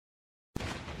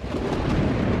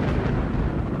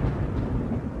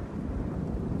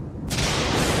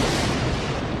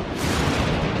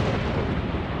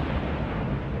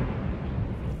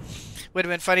Would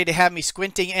have been funny to have me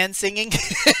squinting and singing.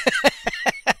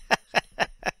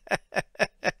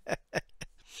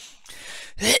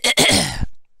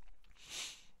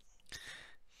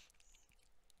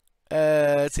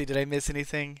 Let's see, did I miss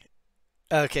anything?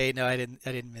 Okay, no, I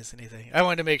didn't miss anything. I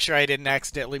wanted to make sure I didn't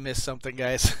accidentally miss something,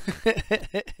 guys.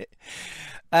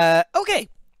 Okay.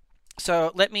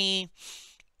 So let me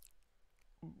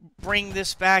bring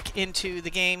this back into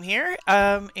the game here.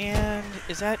 And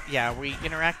is that, yeah, are we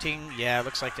interacting? Yeah, it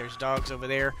looks like there's dogs over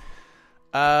there.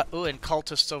 Oh, and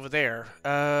cultists over there.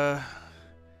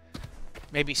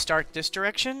 Maybe start this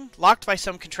direction? Locked by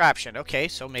some contraption. Okay,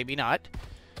 so maybe not.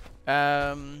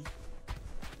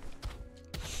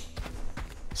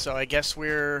 So I guess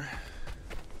we're...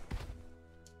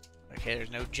 Okay,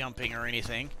 there's no jumping or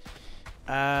anything.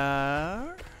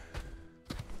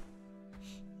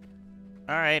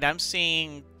 Alright, I'm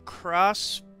seeing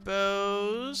crossbows.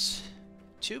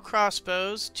 2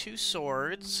 crossbows, 2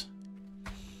 swords.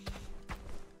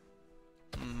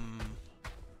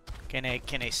 Can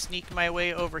I sneak my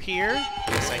way over here?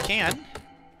 Yes, I can.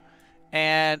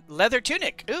 And leather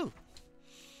tunic. Ooh.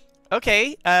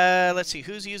 Okay, let's see.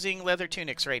 Who's using leather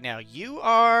tunics right now? You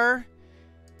are...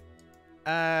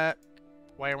 why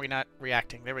are we not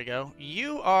reacting? There we go.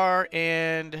 You are,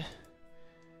 and...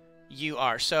 You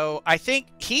are. So, I think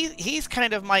he's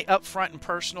kind of my upfront and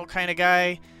personal kind of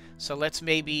guy. So, let's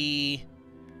maybe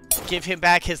give him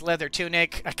back his leather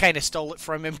tunic. I kind of stole it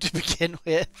from him to begin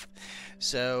with.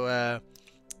 So,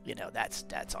 you know,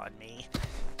 that's on me.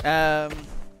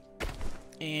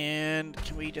 And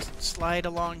can we just slide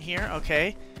along here?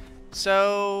 Okay.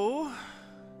 So,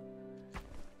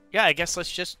 yeah, I guess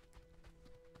let's just...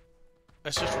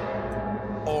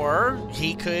 Or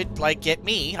he could, like, get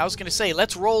me. I was going to say,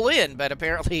 let's roll in, but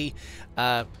apparently,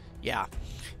 yeah.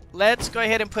 Let's go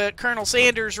ahead and put Colonel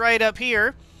Sanders right up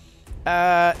here.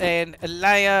 And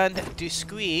Lion That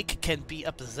Squeaks can be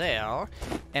up there.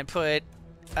 And put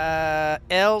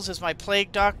Els as my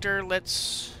plague doctor.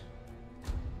 Let's...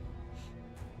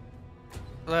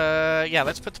 yeah,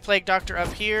 let's put the plague doctor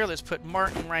up here. Let's put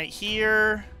Martin right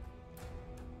here.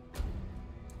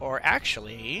 Or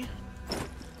actually,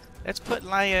 let's put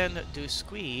Lion That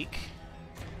Squeaks.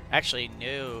 Actually,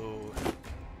 no.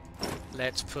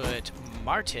 Let's put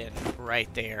Martin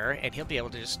right there, and he'll be able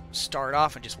to just start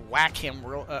off and just whack him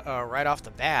real, right off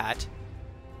the bat.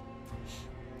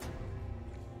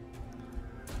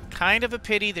 Kind of a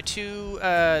pity the two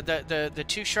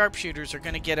sharpshooters are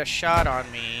going to get a shot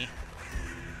on me.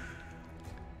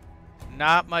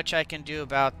 Not much I can do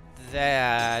about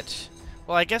that.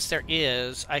 Well, I guess there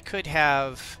is. I could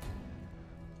have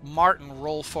Martin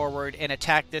roll forward and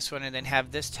attack this one and then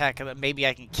have this attack, and maybe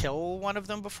I can kill one of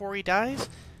them before he dies.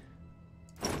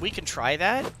 We can try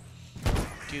that.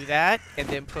 Do that, and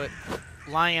then put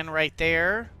Lion right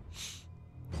there.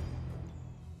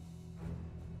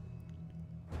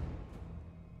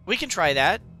 We can try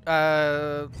that.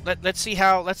 Let's see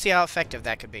how effective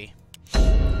that could be.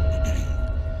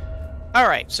 All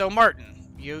right, so Martin,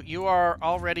 you are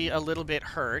already a little bit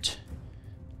hurt.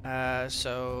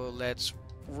 So let's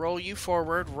roll you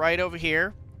forward right over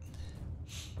here.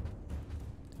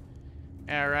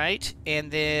 All right, and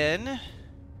then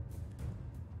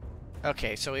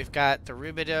okay, so we've got the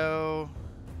Rubido,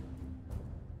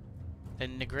 the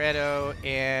Negretto,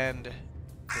 and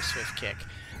the Swift Kick.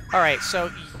 All right,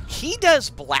 so he does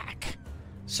black.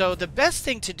 So the best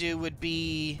thing to do would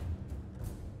be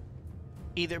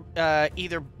either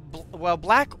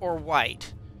black or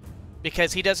white,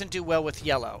 because he doesn't do well with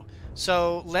yellow.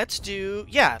 So let's do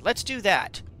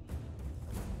that.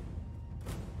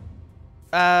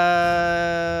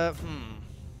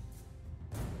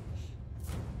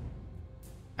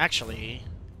 Actually,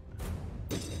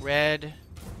 red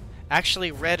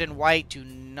and white do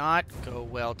not go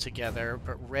well together,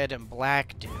 but red and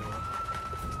black do.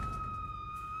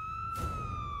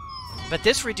 But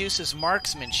this reduces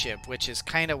marksmanship, which is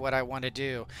kind of what I want to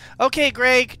do. Okay,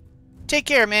 Greg, take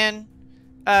care, man.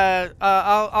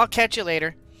 I'll catch you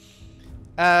later.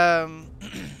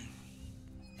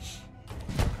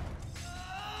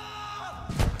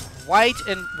 White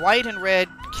and red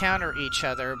counter each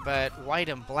other, but white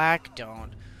and black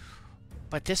don't.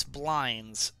 But this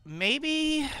blinds.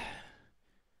 Maybe...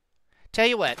 Tell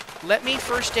you what, let me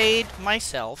first aid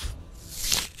myself,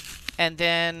 and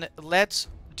then let's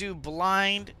do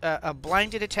a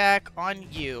blinded attack on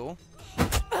you.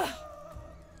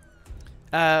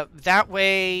 That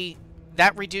way,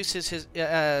 that reduces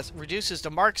the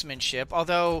marksmanship.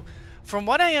 Although, from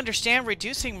what I understand,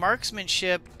 reducing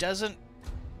marksmanship doesn't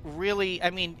really. I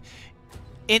mean,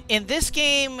 in this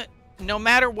game, no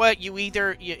matter what, you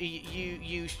either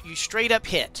you straight up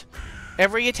hit.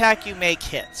 Every attack you make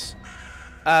hits.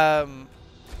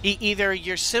 Either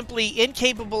you're simply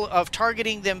incapable of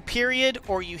targeting them, period,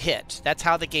 or you hit. That's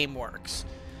how the game works.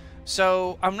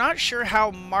 So I'm not sure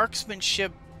how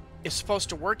marksmanship is supposed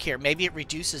to work here. Maybe it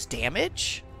reduces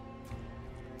damage?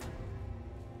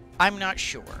 I'm not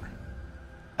sure.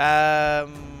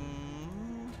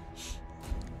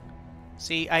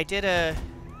 See, I did a...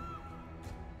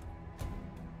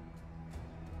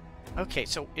 Okay,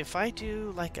 so if I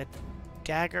do like a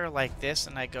dagger like this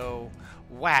and I go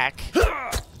whack,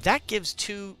 that gives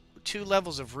two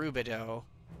levels of rubido.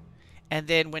 And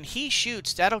then when he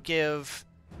shoots, that'll give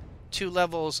 2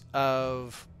 levels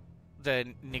of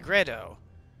the negredo.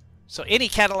 So any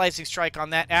catalyzing strike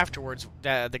on that afterwards,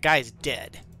 the guy's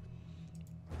dead.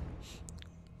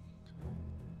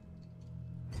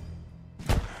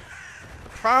 The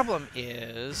problem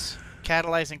is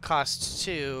catalyzing costs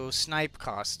 2, snipe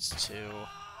costs 2.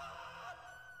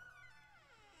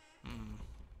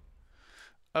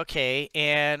 Okay,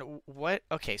 and what?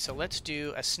 Okay, so let's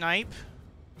do a snipe.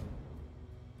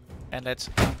 And let's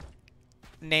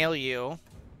nail you.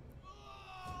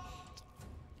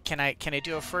 Can I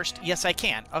do a first? Yes, I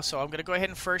can. Oh, so I'm going to go ahead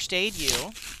and first aid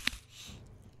you.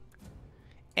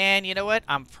 And you know what?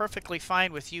 I'm perfectly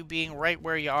fine with you being right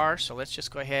where you are. So let's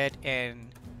just go ahead and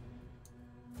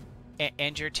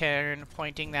end your turn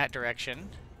pointing that direction.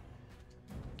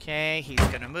 Okay, he's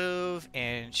going to move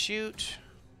and shoot.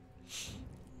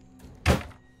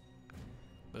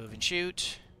 Move and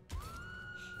shoot.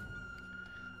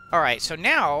 Alright, so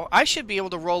now I should be able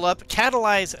to roll up,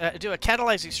 catalyze, do a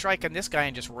catalyzing strike on this guy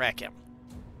and just wreck him.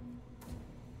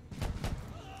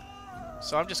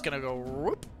 So I'm just going to go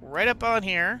whoop, right up on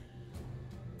here.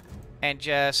 And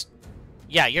just...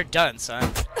 Yeah, you're done, son.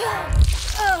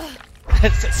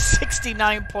 That's a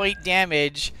 69 point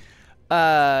damage.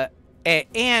 And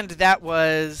that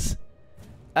was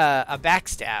a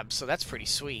backstab, so that's pretty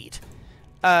sweet.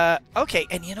 Okay,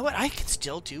 and you know what? I can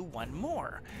still do one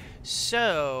more.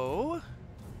 So,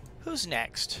 who's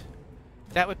next?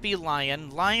 That would be Lion.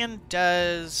 Lion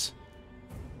does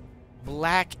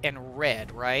black and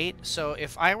red, right? So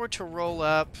if I were to roll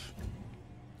up...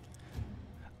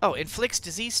 Oh, inflicts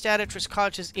disease status which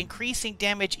causes increasing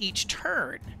damage each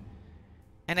turn.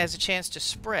 And has a chance to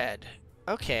spread.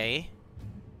 Okay.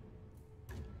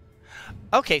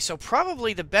 Okay, so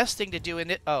probably the best thing to do in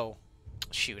it... Oh,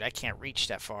 shoot, I can't reach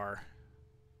that far.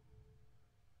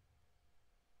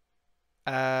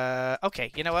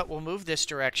 Okay, you know what? We'll move this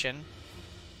direction.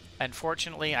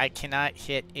 Unfortunately, I cannot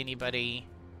hit anybody.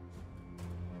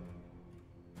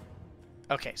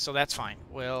 Okay, so that's fine.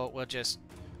 We'll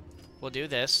do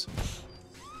this.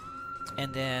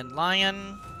 And then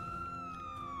Lion,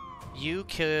 you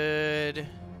could...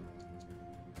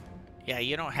 Yeah,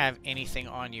 you don't have anything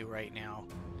on you right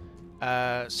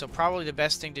now. So probably the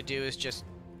best thing to do is just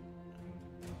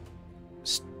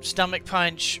stomach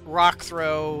punch, rock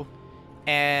throw,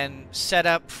 and set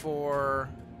up for...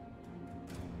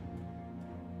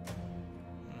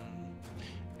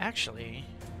 Actually,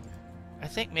 I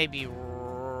think maybe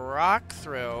rock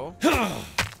throw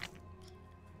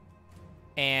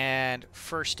and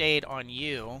first aid on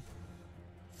you.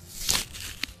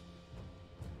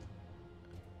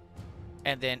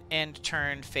 And then end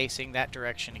turn facing that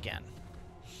direction again.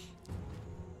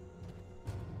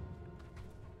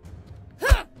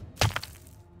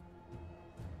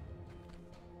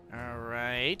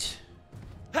 Alright.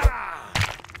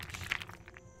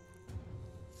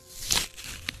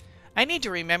 I need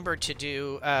to remember to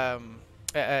do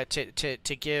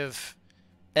to give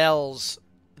Els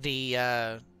the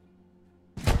I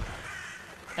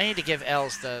need to give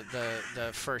Els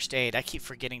the first aid. I keep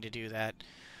forgetting to do that.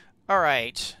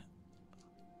 Alright.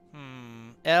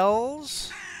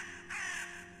 Els.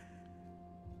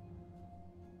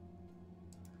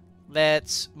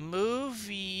 Let's move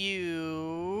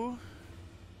you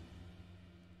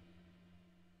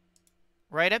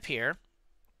right up here.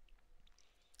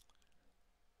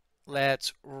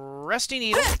 Let's Rusty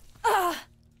Needle.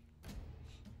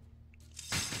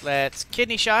 Let's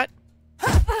Kidney Shot.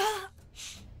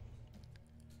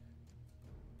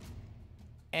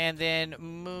 And then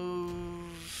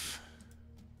move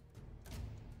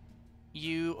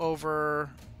you over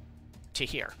to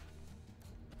here.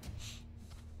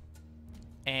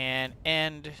 And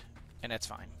end, and that's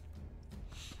fine.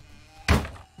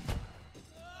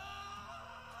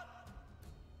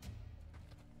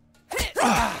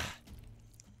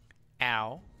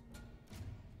 Ow.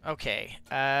 Okay.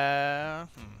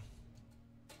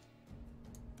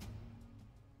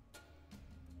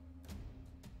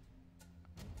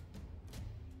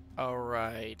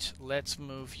 Alright, let's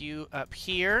move you up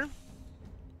here.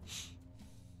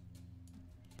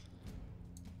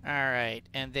 Alright,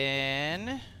 and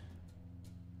then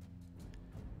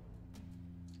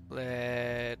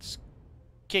let's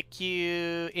kick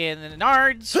you in the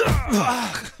nards.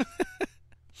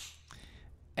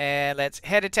 And let's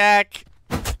head attack.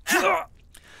 Oh.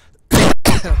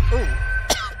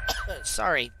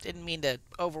 Sorry, didn't mean to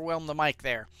overwhelm the mic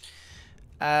there.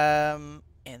 And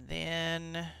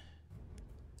then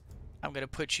I'm going to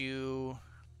put you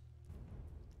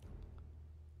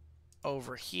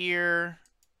over here.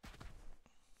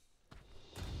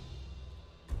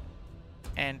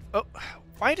 And, oh,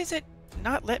 why does it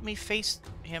not let me face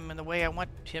him in the way I want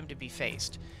him to be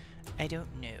faced? I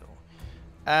don't know.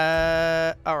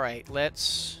 Alright,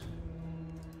 let's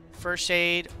first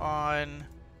aid on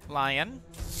Lion.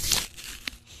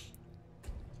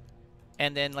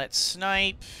 And then let's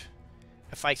snipe.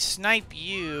 If I snipe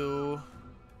you...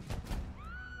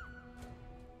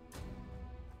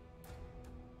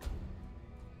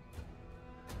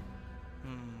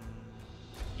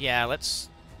 Yeah, let's...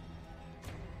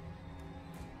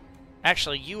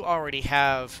 Actually, you already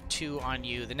have 2 on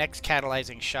you. The next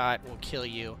catalyzing shot will kill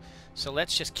you. So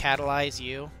let's just catalyze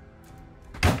you.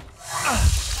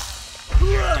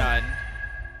 You're done.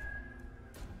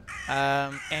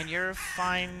 And you're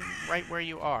fine right where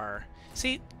you are.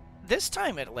 See, this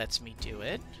time it lets me do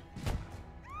it.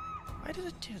 Why does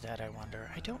it do that, I wonder?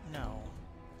 I don't know.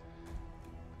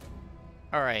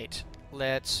 Alright,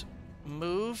 let's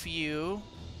move you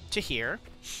to here.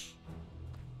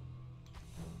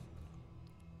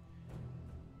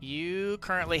 You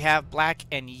currently have black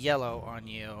and yellow on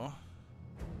you.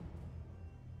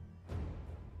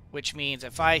 Which means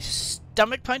if I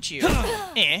stomach punch you,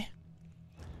 I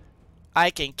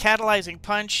can catalyzing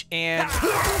punch and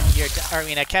you're I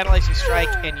mean, a catalyzing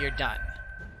strike and you're done.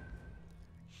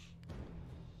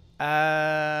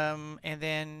 And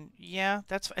then, yeah,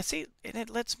 that's... I see, and it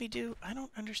lets me do... I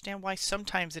don't understand why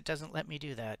sometimes it doesn't let me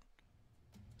do that.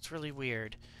 It's really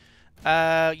weird.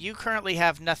 You currently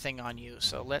have nothing on you,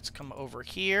 so let's come over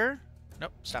here.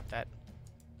 Nope, stop that.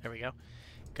 There we go.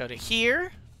 Go to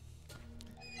here.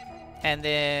 And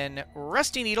then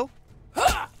Rusty Needle.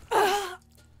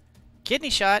 Kidney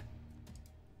Shot.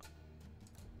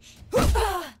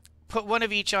 Put one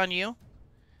of each on you.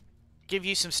 Give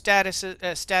you some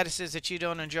statuses that you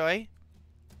don't enjoy.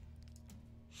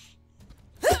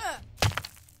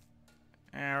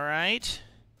 Alright.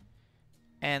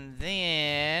 And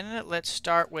then let's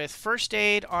start with first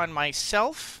aid on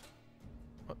myself.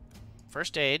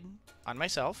 First aid on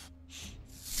myself.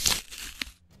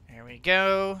 There we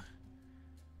go.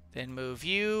 Then move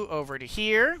you over to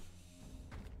here.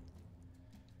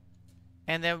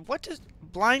 And then what does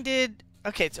blinded...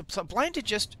 Okay, so blinded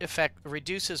just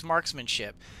reduces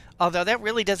marksmanship. Although that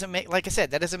really doesn't make... Like I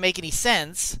said, that doesn't make any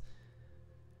sense.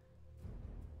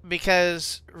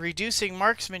 Because reducing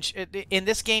marksmanship... In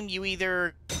this game, you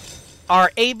either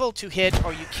are able to hit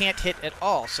or you can't hit at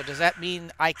all. So does that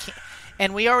mean I can't...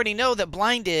 And we already know that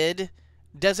blinded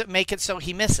doesn't make it so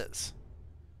he misses.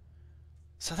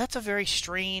 So that's a very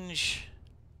strange...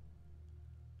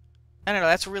 I don't know,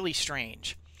 that's really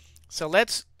strange. So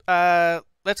let's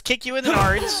kick you in the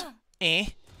nards.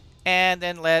 And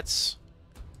then let's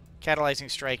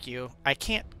catalyzing strike you. I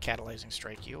can't catalyzing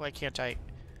strike you. Why can't I...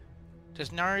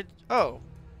 Does Nard... Oh.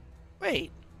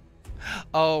 Wait.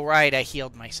 Oh, right. I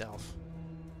healed myself.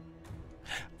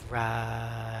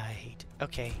 Right.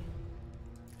 Okay.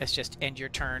 Let's just end your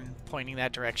turn pointing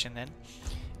that direction then.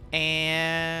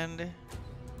 And...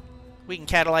 we can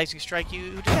catalyzing strike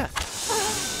you to death.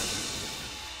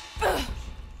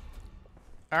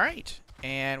 Alright.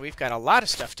 And we've got a lot of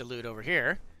stuff to loot over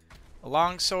here. A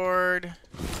longsword.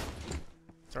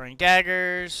 Throwing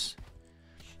daggers.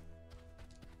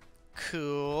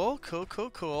 Cool, cool, cool,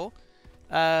 cool.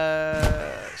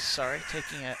 Sorry,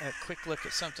 taking a quick look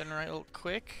at something real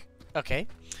quick. Okay.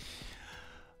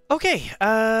 Okay,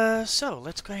 so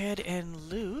let's go ahead and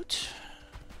loot.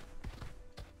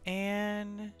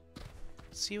 And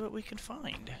see what we can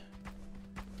find.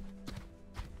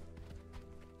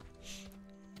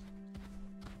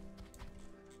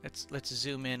 Let's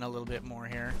zoom in a little bit more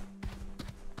here.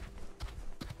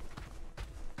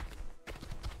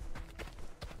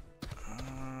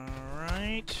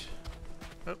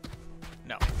 Oh,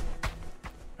 no.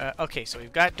 Okay, so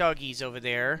we've got doggies over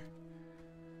there.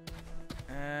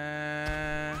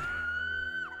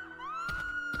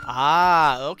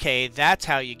 Okay, that's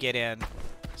how you get in.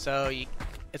 So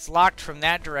it's locked from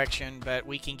that direction, but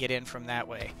we can get in from that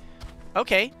way.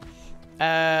 Okay.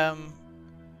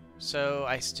 So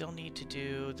I still need to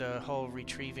do the whole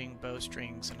retrieving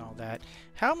bowstrings and all that.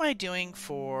 How am I doing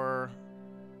for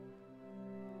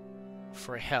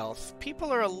health?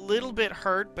 People are a little bit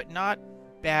hurt, but not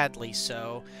badly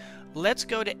so. Let's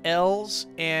go to L's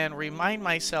and remind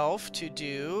myself to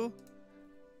do...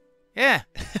 Yeah,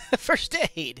 first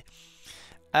aid.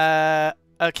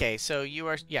 Okay, so you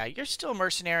are... Yeah, you're still a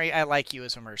mercenary. I like you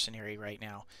as a mercenary right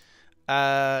now.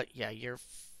 Yeah, you're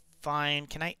fine.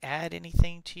 Can I add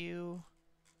anything to you?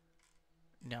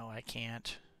 No, I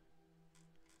can't.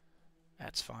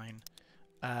 That's fine.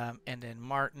 And then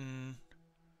Martin...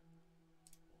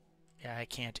 Yeah, I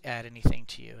can't add anything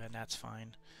to you, and that's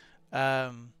fine.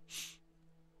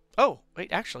 Oh,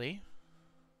 wait, actually...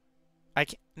 I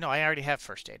can't... No, I already have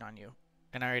first aid on you.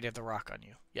 And I already have the rock on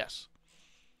you. Yes.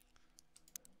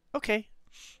 Okay.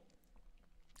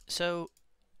 So,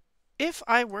 if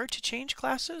I were to change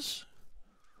classes,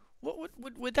 what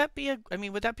would that be a... I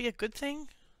mean, would that be a good thing?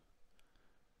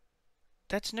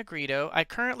 That's Negrito. I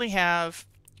currently have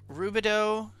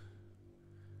Rubido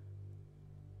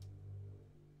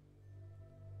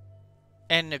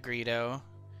and Negrito.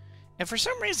 And for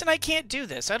some reason I can't do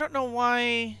this. I don't know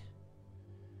why...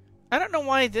 I don't know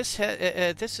why this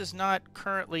this is not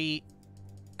currently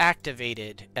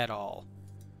activated at all.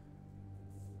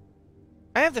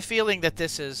 I have the feeling that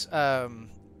this is a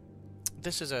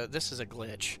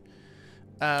glitch.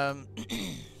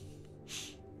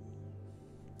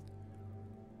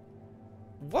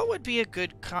 What would be a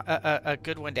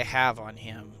good one to have on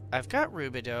him? I've got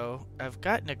Rubido. I've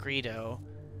got Negrito.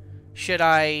 Should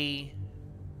I...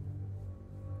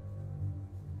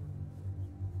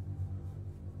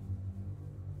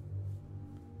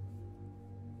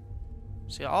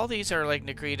 See, all these are like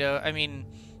Negrito. I mean,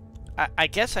 I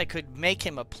guess I could make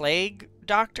him a plague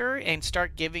doctor and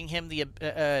start giving him the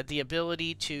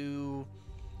ability to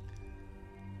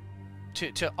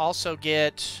also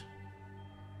get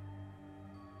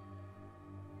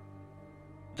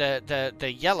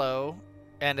the yellow,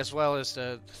 and as well as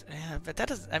the... Yeah, but that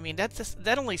does... I mean, that's just,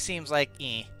 that only seems like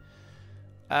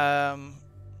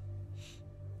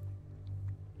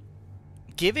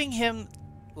giving him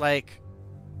like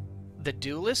the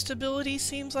duelist ability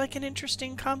seems like an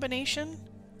interesting combination,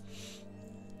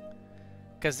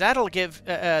 because that'll give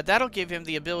him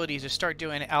the ability to start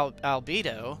doing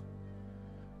albedo,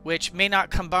 which may not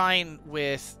combine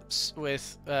with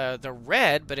the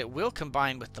red, but it will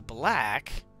combine with the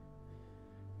black.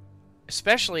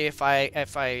 Especially if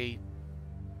I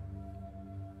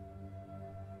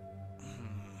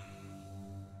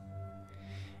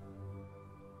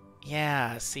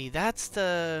yeah, see, that's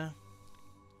the...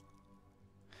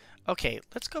 Okay,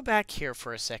 let's go back here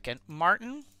for a second.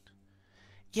 Martin,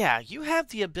 yeah, you have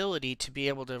the ability to be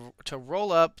able to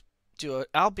roll up, do an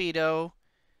albedo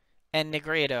and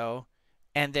Negrito,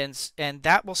 and then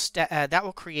that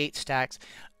will create stacks.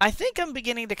 I think I'm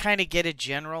beginning to kind of get a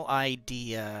general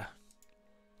idea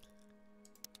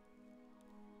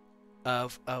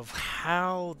of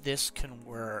how this can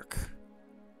work.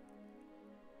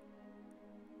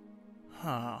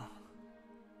 Huh.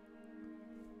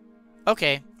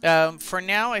 Okay, for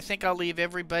now, I think I'll leave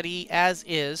everybody as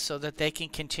is so that they can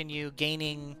continue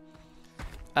gaining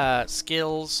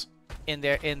skills in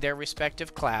their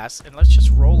respective class. And let's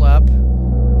just roll up.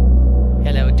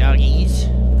 Hello, doggies.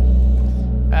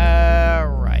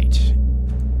 Right.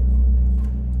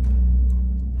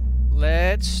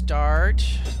 Let's start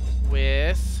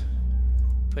with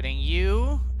putting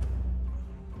you,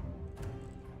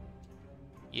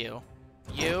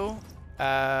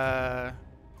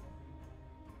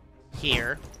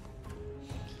 here.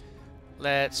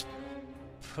 Let's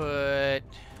put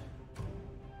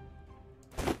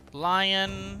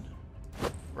Lion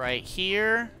right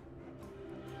here.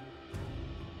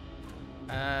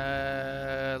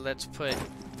 Let's put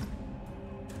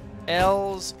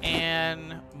Els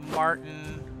and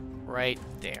Martin right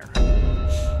there.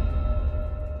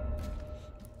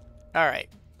 Alright,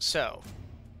 so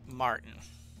Martin.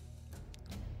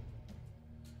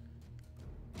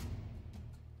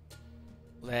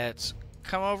 Let's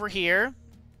come over here.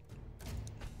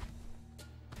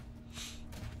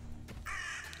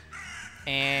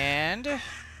 And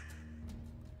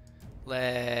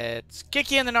let's kick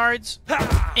you in the nards.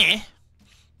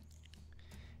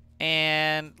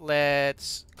 And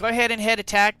let's go ahead and head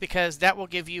attack, because that will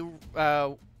give you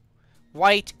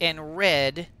white and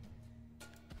red,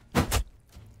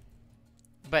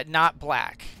 but not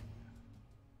black.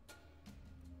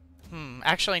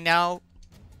 Actually, now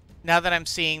that I'm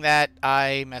seeing that,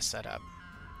 I messed that up.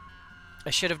 I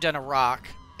should have done a rock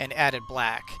and added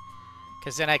black,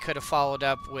 because then I could have followed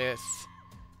up with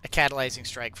a catalyzing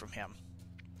strike from him.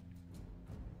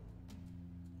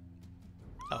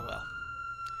 Oh well.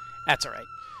 That's alright.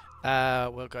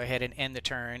 We'll go ahead and end the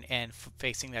turn, and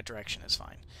facing that direction is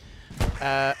fine.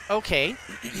 Okay.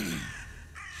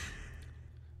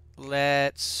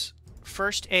 Let's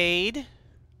first aid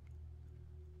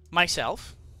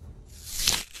myself.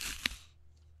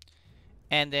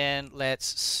 And then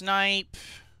let's snipe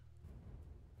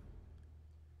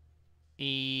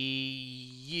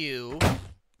you.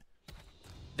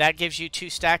 That gives you 2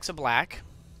 stacks of black.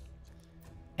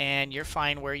 And you're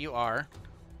fine where you are.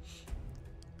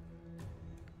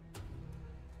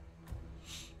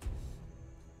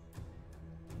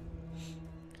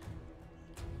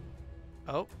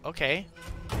 Oh, okay.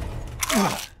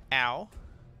 Ow.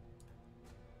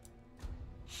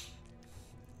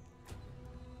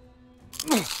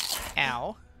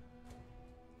 Ow.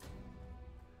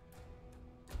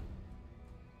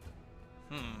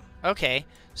 Okay,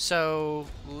 so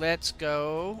let's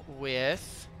go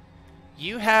with...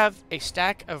 You have a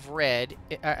stack of red,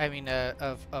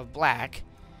 of black.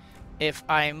 If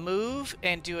I move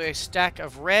and do a stack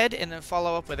of red and then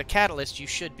follow up with a catalyst, you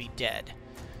should be dead.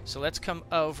 So let's come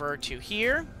over to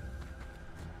here.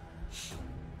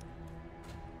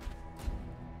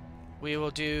 We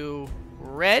will do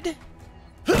red.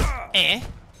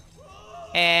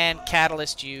 And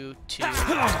catalyst you to...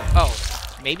 Oh,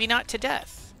 maybe not to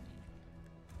death.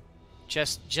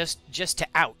 Just to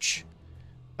ouch.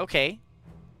 Okay.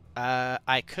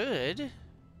 I could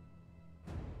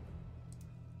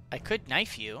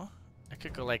knife you. I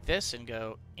could go like this and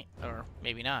go... Or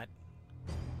maybe not.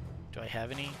 Do I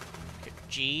have any?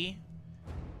 G.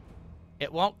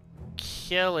 It won't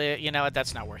kill it. You know what?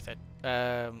 That's not worth it.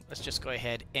 Let's just go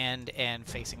ahead and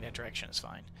facing that direction is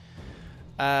fine.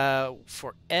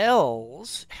 For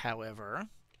L's, however,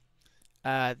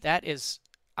 that is...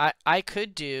 I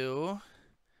could do...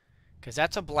 Because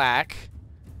that's a black.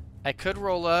 I could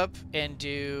roll up and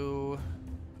do...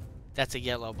 That's a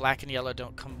yellow. Black and yellow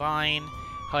don't combine.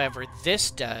 However,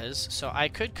 this does. So I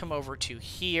could come over to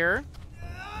here.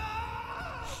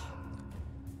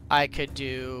 I could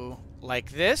do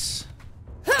like this.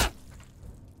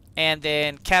 And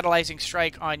then catalyzing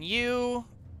strike on you.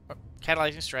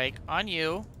 Catalyzing strike on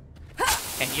you.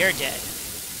 And you're dead.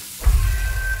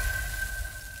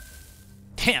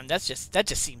 Damn, that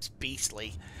just seems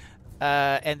beastly.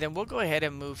 And then we'll go ahead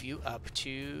and move you up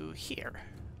to here.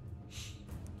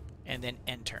 And then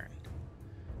end turn.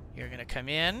 You're going to come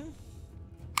in.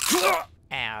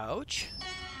 Ouch.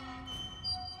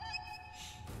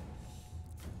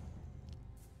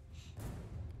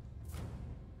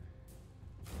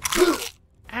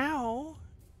 Ow.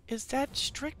 Is that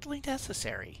strictly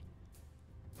necessary?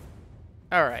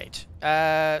 Alright.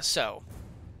 So.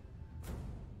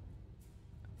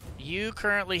 You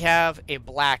currently have a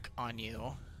black on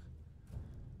you.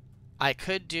 I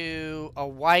could do a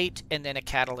white and then a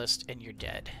catalyst and you're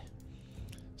dead.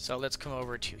 So let's come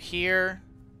over to here.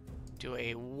 Do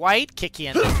a white, kick you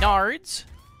in the nards.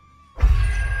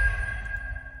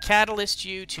 Catalyst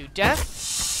you to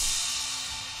death.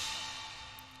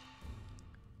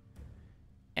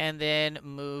 And then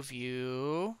move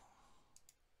you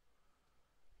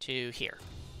to here.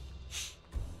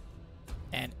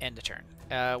 And end the turn.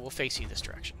 We'll face you this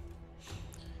direction.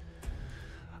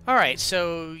 Alright,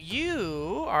 so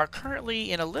you are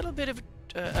currently in a little bit of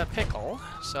a pickle.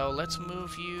 So let's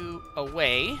move you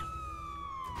away.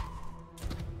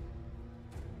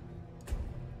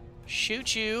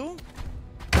 Shoot you.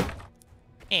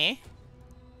 And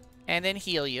then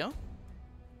heal you.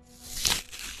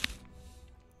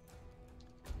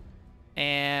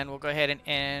 And we'll go ahead and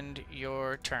end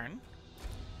your turn.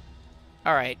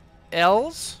 Alright,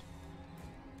 L's.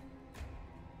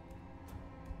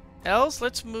 L's,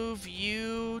 let's move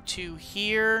you to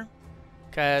here.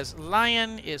 Because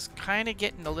Lion is kind of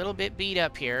getting a little bit beat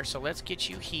up here. So let's get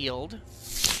you healed.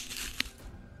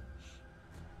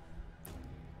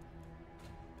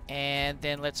 And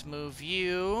then let's move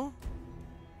you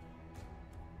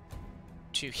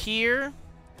to here.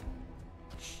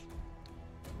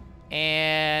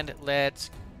 And let's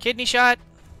kidney shot.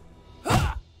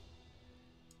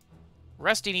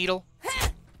 Rusty needle.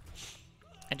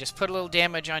 And just put a little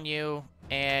damage on you,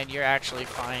 and you're actually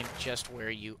fine just where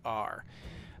you are.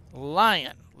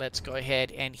 Lion, let's go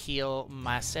ahead and heal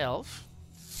myself.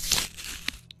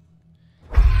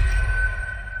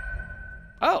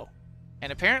 Oh,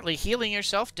 and apparently healing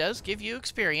yourself does give you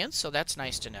experience, so that's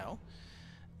nice to know.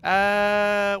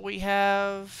 We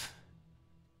have...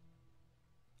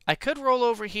 I could roll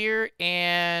over here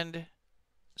and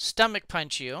stomach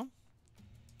punch you.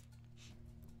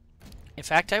 In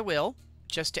fact, I will.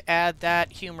 just to add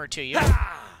that humor to you.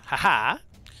 Haha.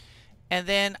 And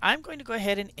then I'm going to go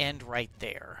ahead and end right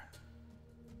there.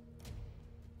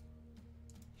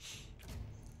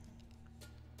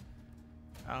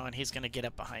 Oh, and he's going to get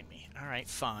up behind me. All right,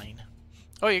 fine.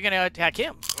 Oh, you're going to attack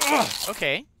him.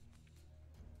 Okay.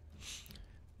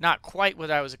 Not quite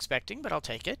what I was expecting, but I'll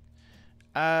take it.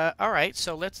 All right,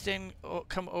 so let's then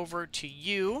come over to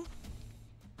you.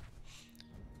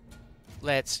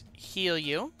 Let's heal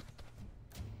you.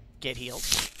 Get healed.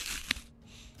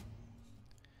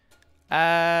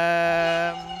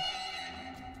 I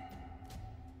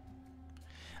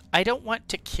don't want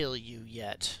to kill you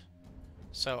yet.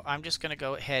 So I'm just going to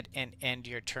go ahead and end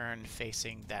your turn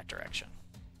facing that direction.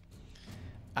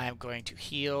 I'm going to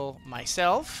heal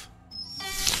myself.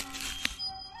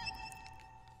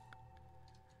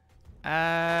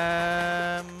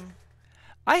 I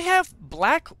have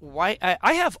black, white.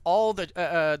 I have all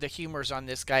the humors on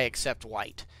this guy except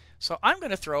white. So I'm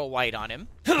going to throw a white on him.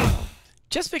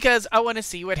 Just because I want to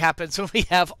see what happens when we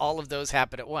have all of those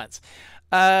happen at once.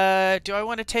 Do I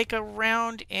want to take a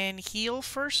round and heal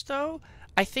first, though?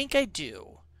 I think I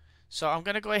do. So I'm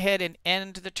going to go ahead and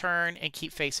end the turn and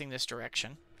keep facing this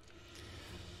direction.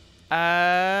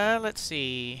 Let's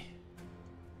see.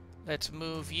 Let's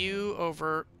move you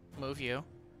over. Move you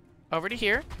over to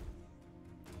here.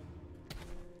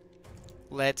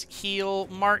 Let's heal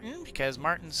Martin, because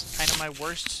Martin's kind of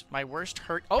my worst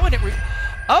hurt. Oh,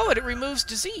 and it removes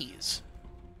disease.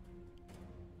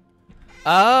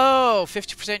 Oh,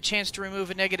 50% chance to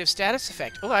remove a negative status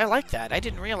effect. Oh, I like that. I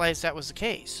didn't realize that was the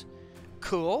case.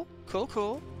 Cool. Cool,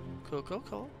 cool. Cool, cool,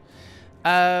 cool.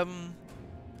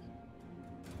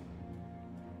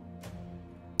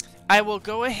 I will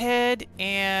go ahead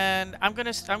and I'm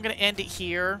gonna end it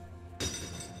here.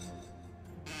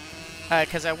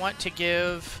 Because I want to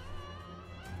give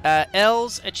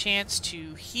Els a chance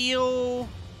to heal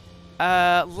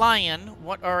Lion,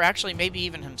 or actually maybe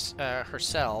even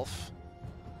herself.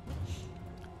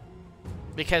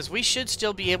 Because we should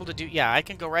still be able to do... Yeah, I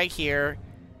can go right here.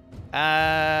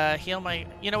 Heal my...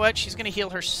 You know what? She's going to heal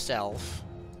herself.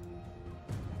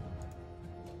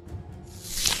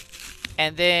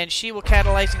 And then she will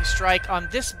catalyzing strike on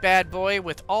this bad boy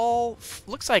with all...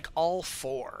 Looks like all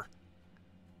 4.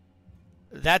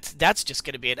 That's just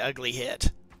going to be an ugly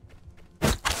hit.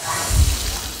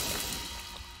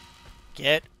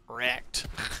 Get wrecked.